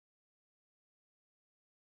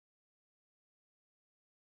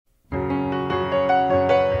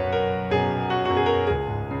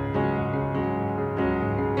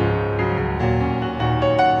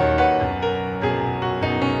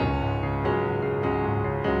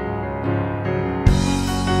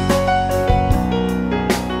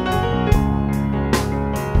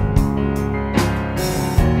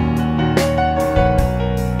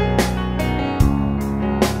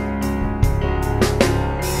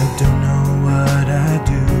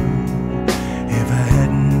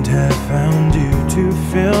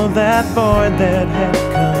that void that had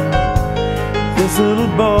come, this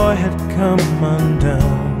little boy had come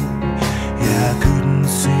undone. Yeah, I couldn't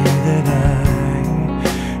see that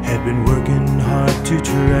I had been working hard to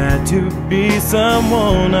try to be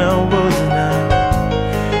someone I was not.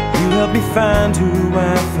 You helped me find who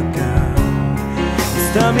I forgot. You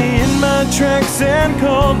stopped me in my tracks and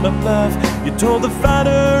called my bluff. You told the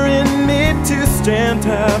fighter in me to stand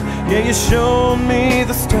up. Yeah, you showed me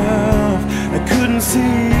the stuff I couldn't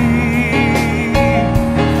see.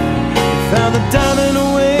 You found the diamond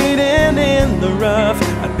waiting in the rough.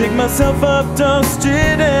 I picked myself up,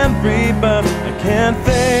 dusted and rebuffed. I can't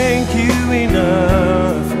thank you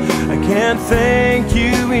enough. I can't thank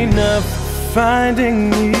you enough for finding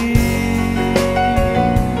me.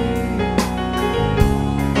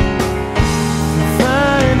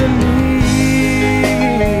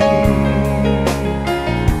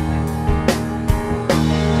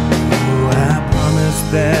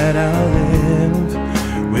 That I'll live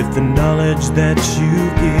with the knowledge that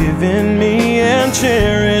you've given me and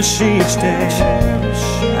cherish each day.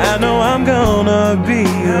 I know I'm gonna be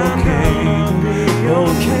okay.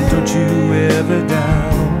 Don't you ever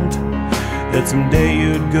doubt that someday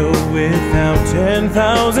you'd go without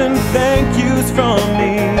 10,000 thank yous from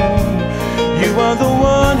me. You are the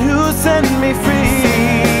one who set me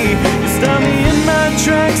free. You stopped me in my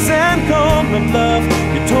tracks and called my bluff.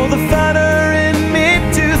 You told the fighter in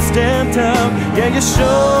to stand up. Yeah, you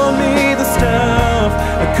showed me the stuff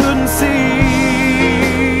I couldn't see.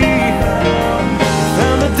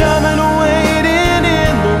 Found the diamond waiting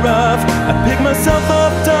in the rough. I picked myself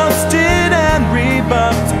up, dusted and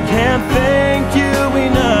rebuffed. I can't thank you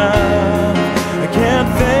enough. I can't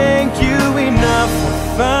thank you enough for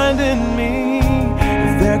finding me.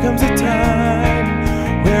 If there comes a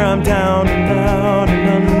time where I'm down and out and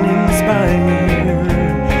uninspired,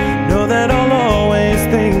 know that I'll always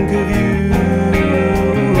think of you.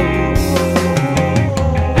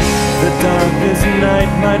 The darkest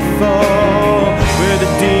night might fall